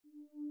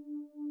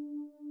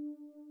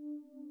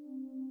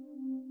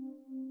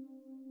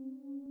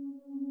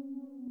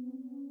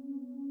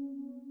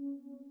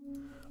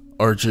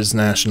Arches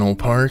National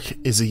Park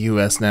is a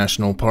U.S.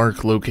 national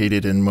park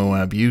located in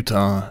Moab,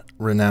 Utah,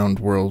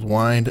 renowned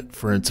worldwide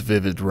for its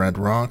vivid red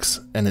rocks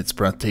and its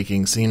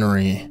breathtaking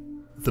scenery.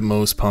 The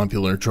most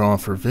popular draw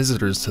for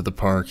visitors to the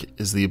park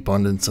is the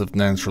abundance of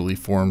naturally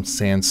formed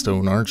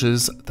sandstone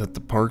arches that the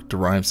park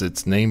derives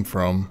its name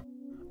from.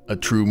 A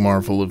true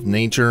marvel of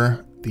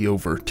nature, the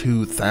over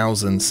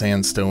 2,000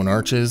 sandstone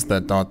arches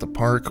that dot the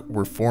park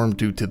were formed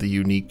due to the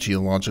unique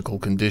geological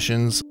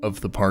conditions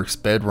of the park's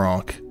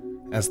bedrock,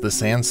 as the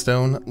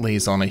sandstone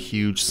lays on a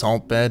huge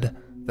salt bed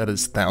that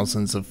is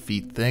thousands of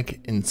feet thick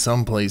in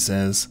some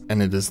places,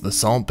 and it is the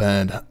salt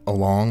bed,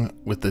 along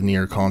with the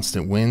near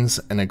constant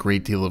winds and a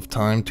great deal of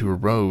time to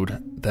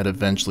erode, that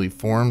eventually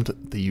formed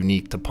the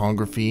unique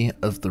topography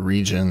of the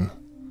region.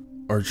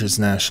 Arches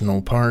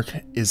National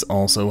Park is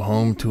also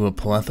home to a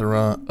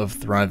plethora of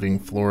thriving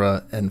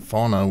flora and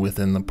fauna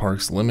within the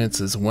park's limits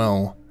as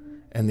well,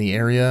 and the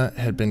area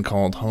had been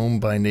called home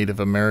by Native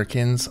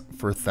Americans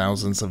for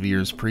thousands of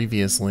years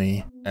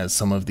previously, as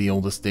some of the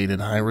oldest dated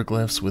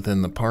hieroglyphs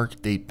within the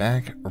park date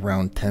back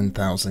around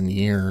 10,000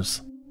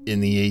 years. In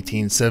the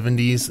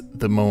 1870s,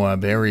 the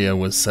Moab area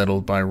was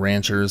settled by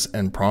ranchers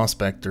and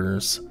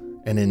prospectors,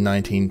 and in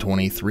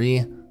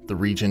 1923, the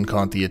region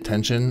caught the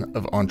attention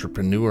of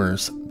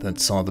entrepreneurs that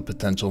saw the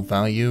potential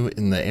value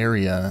in the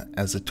area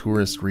as a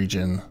tourist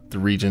region. The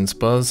region's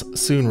buzz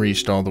soon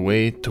reached all the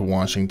way to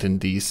Washington,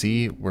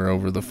 D.C., where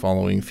over the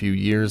following few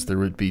years there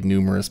would be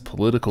numerous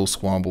political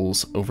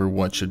squabbles over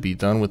what should be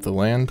done with the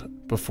land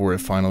before it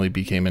finally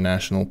became a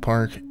national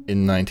park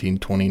in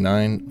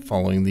 1929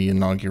 following the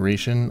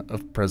inauguration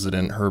of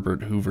President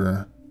Herbert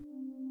Hoover.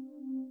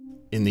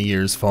 In the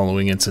years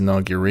following its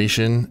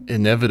inauguration,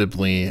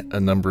 inevitably, a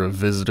number of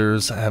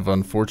visitors have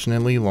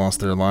unfortunately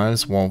lost their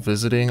lives while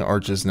visiting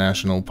Arches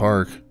National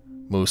Park,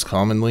 most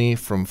commonly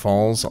from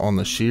falls on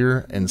the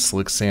sheer and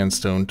slick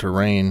sandstone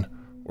terrain,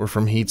 or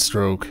from heat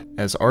stroke,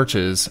 as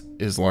Arches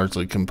is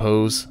largely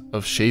composed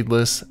of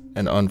shadeless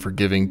and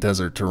unforgiving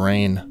desert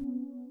terrain.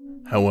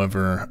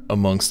 However,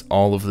 amongst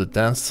all of the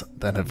deaths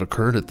that have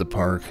occurred at the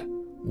park,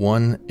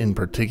 one in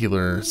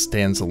particular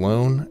stands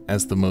alone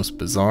as the most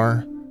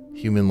bizarre,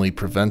 humanly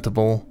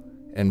preventable,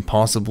 and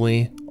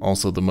possibly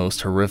also the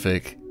most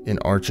horrific in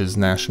Arches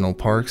National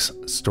Park's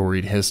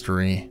storied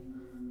history.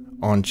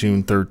 On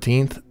June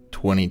 13th,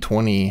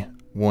 2020,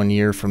 1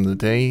 year from the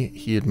day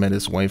he had met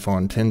his wife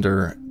on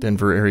Tinder,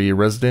 Denver area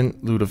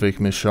resident Ludovic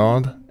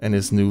Michaud and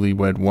his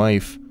newlywed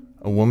wife,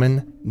 a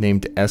woman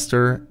named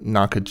Esther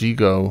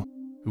Nakajigo,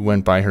 who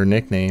went by her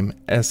nickname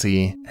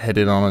Essie,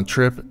 headed on a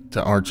trip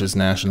to Arches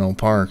National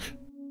Park.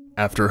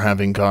 After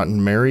having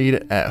gotten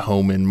married at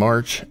home in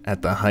March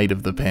at the height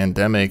of the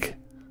pandemic,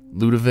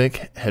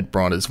 Ludovic had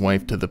brought his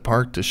wife to the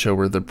park to show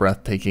her the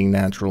breathtaking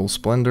natural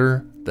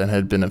splendor that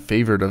had been a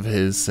favorite of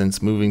his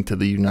since moving to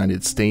the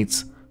United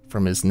States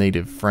from his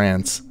native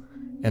France,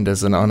 and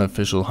as an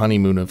unofficial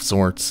honeymoon of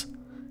sorts,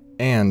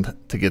 and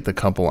to get the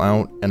couple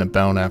out and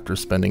about after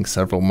spending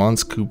several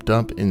months cooped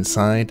up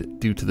inside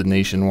due to the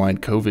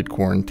nationwide COVID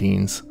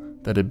quarantines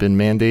that had been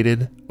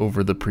mandated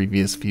over the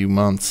previous few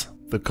months.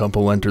 The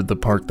couple entered the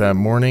park that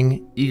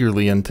morning,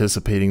 eagerly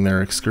anticipating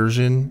their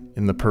excursion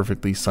in the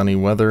perfectly sunny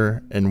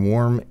weather and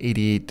warm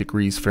 88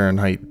 degrees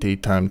Fahrenheit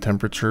daytime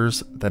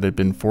temperatures that had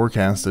been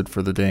forecasted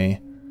for the day.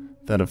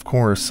 That, of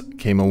course,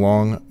 came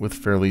along with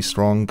fairly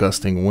strong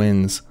gusting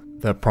winds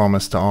that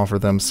promised to offer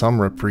them some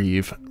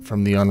reprieve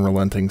from the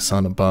unrelenting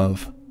sun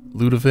above.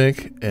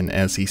 Ludovic and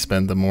Essie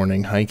spent the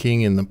morning hiking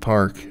in the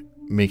park,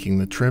 making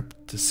the trip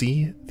to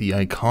see the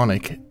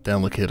iconic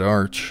Delicate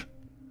Arch.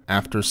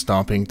 After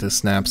stopping to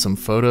snap some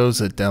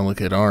photos at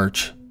Delicate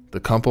Arch, the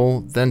couple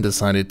then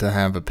decided to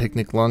have a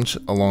picnic lunch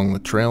along the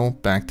trail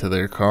back to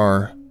their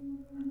car.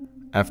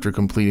 After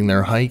completing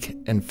their hike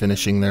and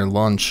finishing their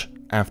lunch,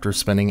 after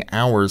spending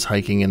hours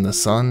hiking in the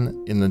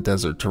sun in the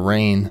desert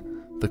terrain,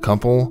 the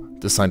couple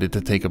decided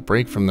to take a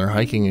break from their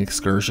hiking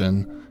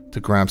excursion to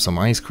grab some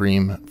ice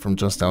cream from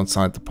just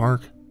outside the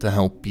park to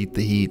help beat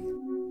the heat.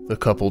 The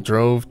couple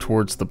drove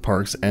towards the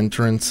park's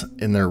entrance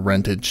in their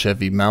rented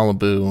Chevy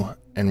Malibu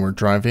and were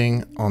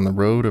driving on the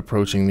road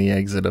approaching the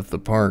exit of the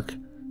park,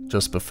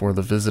 just before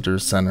the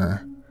visitors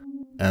center.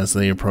 As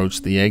they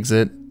approached the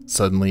exit,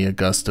 suddenly a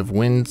gust of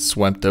wind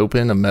swept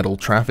open a metal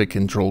traffic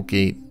control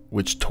gate,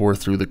 which tore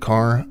through the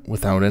car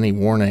without any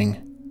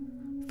warning.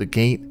 The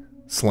gate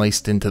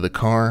sliced into the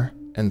car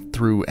and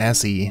threw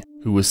Essie,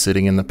 who was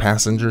sitting in the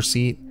passenger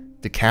seat,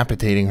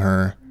 decapitating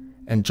her,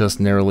 and just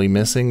narrowly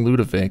missing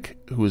Ludovic,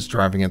 who was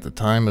driving at the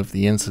time of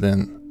the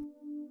incident.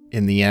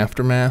 In the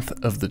aftermath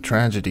of the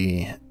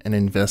tragedy, an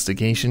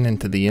investigation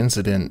into the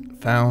incident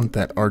found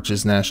that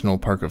Arches National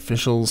Park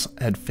officials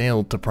had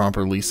failed to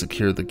properly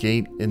secure the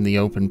gate in the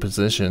open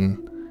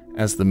position,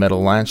 as the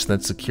metal latch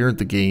that secured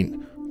the gate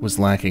was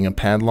lacking a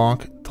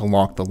padlock to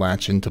lock the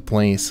latch into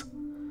place,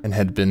 and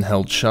had been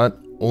held shut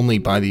only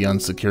by the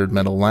unsecured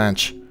metal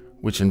latch,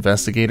 which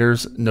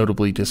investigators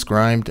notably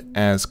described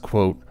as,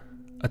 quote,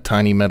 a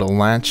tiny metal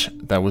latch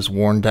that was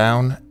worn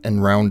down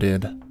and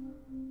rounded.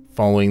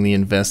 Following the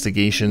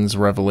investigation's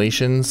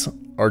revelations,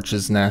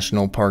 Arches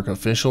National Park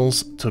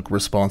officials took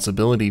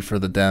responsibility for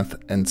the death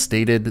and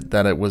stated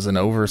that it was an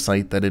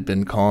oversight that had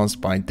been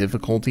caused by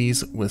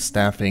difficulties with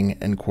staffing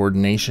and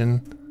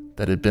coordination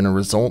that had been a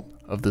result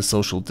of the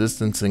social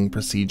distancing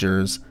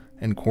procedures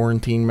and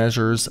quarantine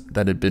measures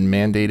that had been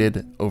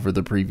mandated over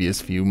the previous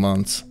few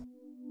months.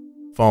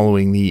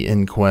 Following the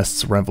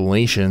inquest's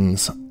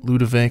revelations,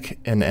 Ludovic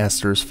and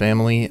Esther's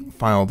family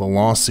filed a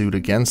lawsuit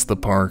against the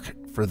park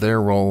for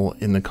their role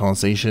in the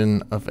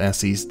causation of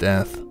Essie's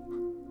death.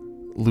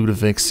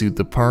 Ludovic sued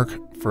the park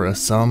for a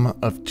sum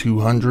of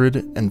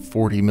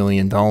 $240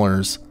 million,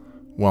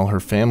 while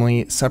her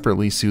family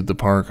separately sued the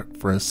park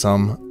for a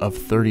sum of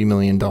 $30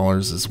 million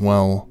as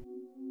well.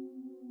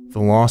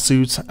 The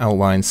lawsuits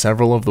outline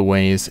several of the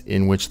ways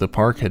in which the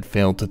park had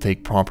failed to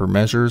take proper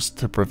measures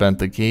to prevent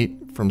the gate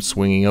from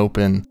swinging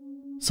open,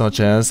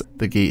 such as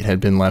the gate had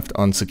been left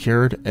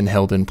unsecured and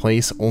held in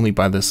place only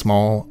by the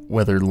small,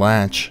 weathered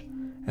latch,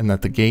 and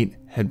that the gate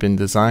had been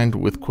designed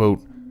with,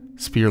 quote,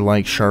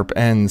 spear-like sharp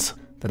ends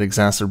that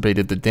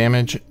exacerbated the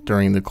damage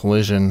during the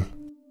collision.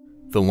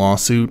 The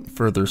lawsuit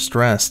further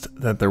stressed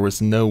that there was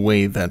no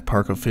way that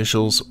park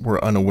officials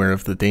were unaware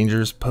of the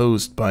dangers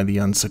posed by the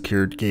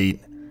unsecured gate,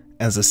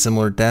 as a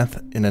similar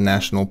death in a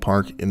national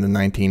park in the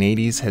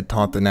 1980s had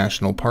taught the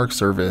National Park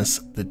Service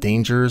the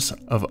dangers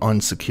of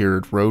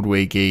unsecured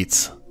roadway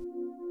gates.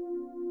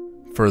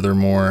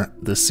 Furthermore,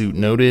 the suit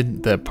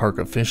noted that park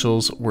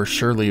officials were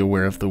surely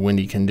aware of the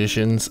windy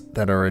conditions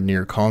that are a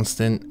near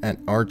constant at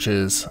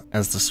Arches,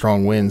 as the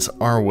strong winds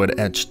are what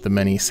etched the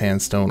many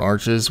sandstone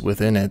arches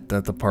within it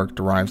that the park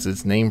derives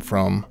its name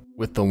from,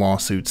 with the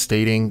lawsuit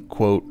stating,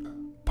 quote,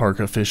 park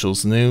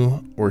officials knew,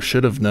 or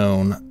should have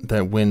known,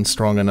 that winds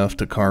strong enough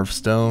to carve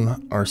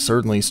stone are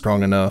certainly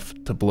strong enough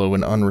to blow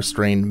an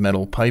unrestrained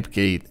metal pipe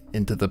gate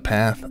into the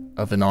path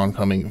of an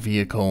oncoming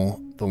vehicle,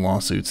 the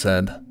lawsuit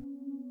said.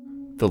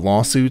 The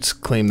lawsuits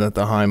claim that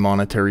the high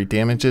monetary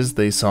damages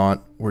they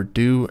sought were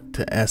due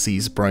to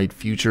Essie's bright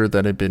future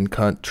that had been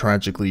cut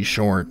tragically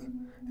short,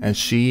 as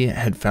she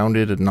had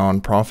founded a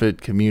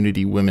non-profit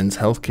community women's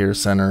healthcare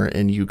center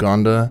in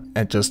Uganda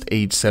at just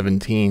age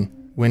 17,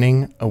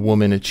 winning a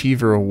Woman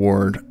Achiever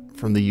Award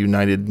from the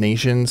United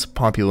Nations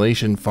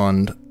Population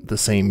Fund the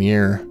same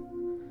year.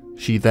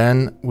 She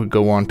then would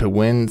go on to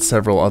win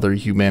several other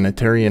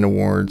humanitarian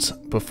awards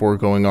before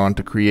going on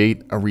to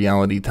create a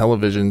reality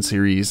television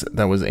series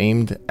that was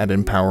aimed at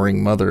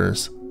empowering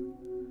mothers.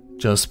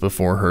 Just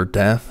before her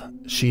death,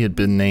 she had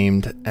been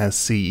named as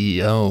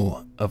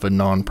CEO of a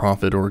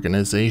non-profit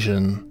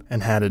organization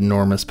and had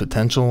enormous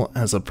potential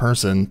as a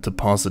person to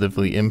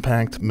positively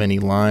impact many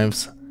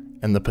lives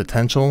and the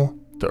potential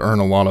to earn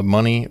a lot of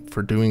money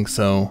for doing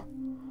so,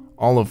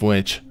 all of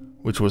which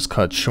was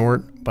cut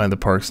short by the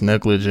park's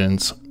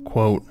negligence.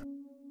 Quote,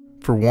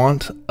 for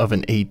want of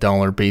an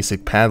 $8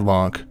 basic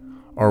padlock,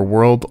 our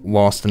world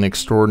lost an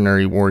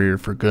extraordinary warrior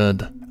for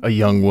good, a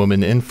young woman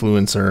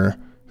influencer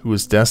who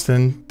was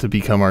destined to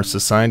become our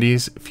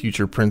society's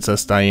future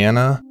Princess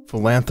Diana,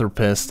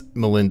 philanthropist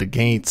Melinda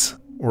Gates,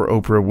 or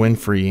Oprah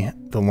Winfrey,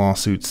 the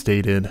lawsuit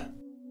stated.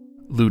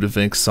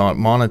 Ludovic sought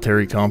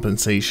monetary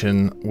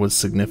compensation was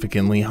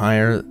significantly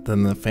higher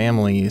than the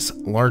family's,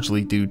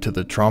 largely due to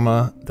the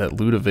trauma that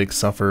Ludovic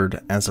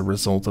suffered as a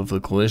result of the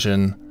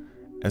collision,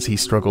 as he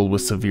struggled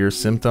with severe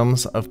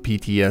symptoms of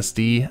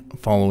PTSD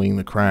following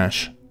the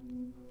crash.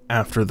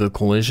 After the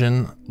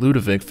collision,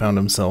 Ludovic found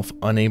himself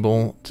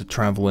unable to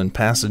travel in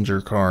passenger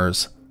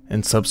cars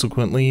and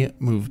subsequently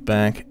moved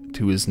back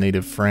to his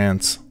native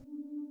France.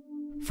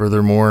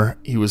 Furthermore,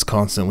 he was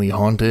constantly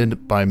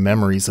haunted by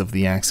memories of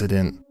the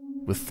accident,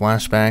 with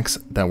flashbacks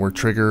that were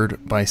triggered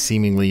by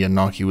seemingly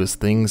innocuous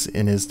things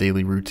in his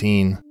daily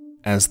routine,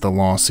 as the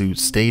lawsuit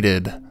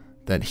stated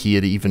that he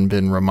had even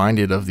been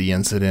reminded of the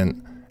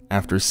incident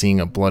after seeing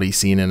a bloody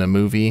scene in a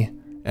movie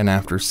and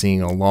after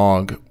seeing a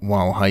log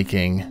while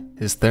hiking.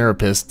 His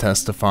therapist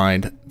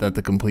testified that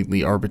the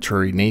completely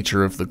arbitrary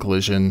nature of the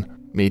collision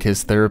made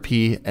his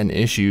therapy and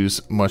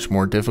issues much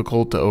more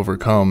difficult to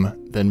overcome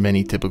than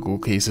many typical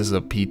cases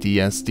of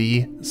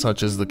PTSD,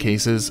 such as the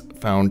cases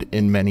found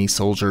in many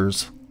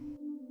soldiers.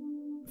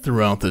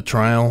 Throughout the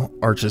trial,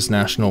 Arches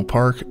National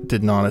Park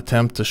did not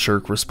attempt to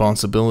shirk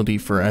responsibility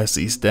for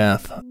Essie's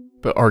death,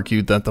 but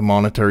argued that the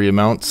monetary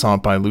amount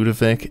sought by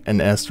Ludovic and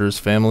Esther's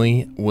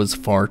family was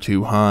far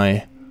too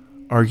high,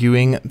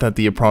 arguing that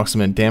the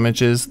approximate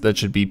damages that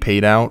should be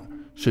paid out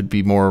should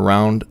be more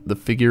around the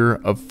figure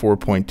of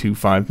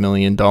 $4.25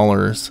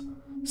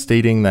 million,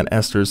 stating that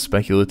Esther's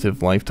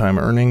speculative lifetime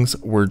earnings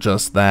were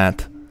just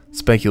that,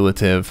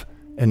 speculative,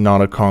 and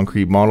not a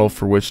concrete model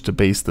for which to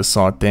base the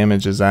sought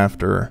damages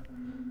after,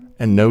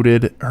 and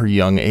noted her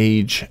young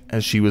age,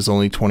 as she was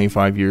only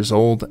 25 years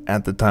old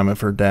at the time of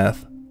her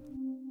death.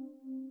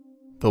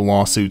 The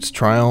lawsuit's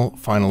trial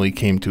finally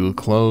came to a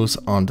close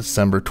on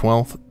December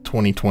 12,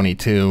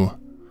 2022,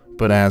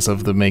 but as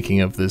of the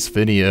making of this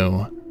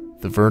video,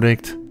 the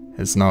verdict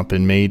has not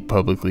been made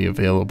publicly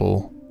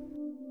available.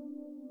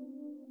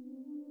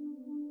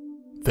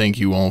 Thank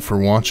you all for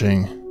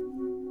watching.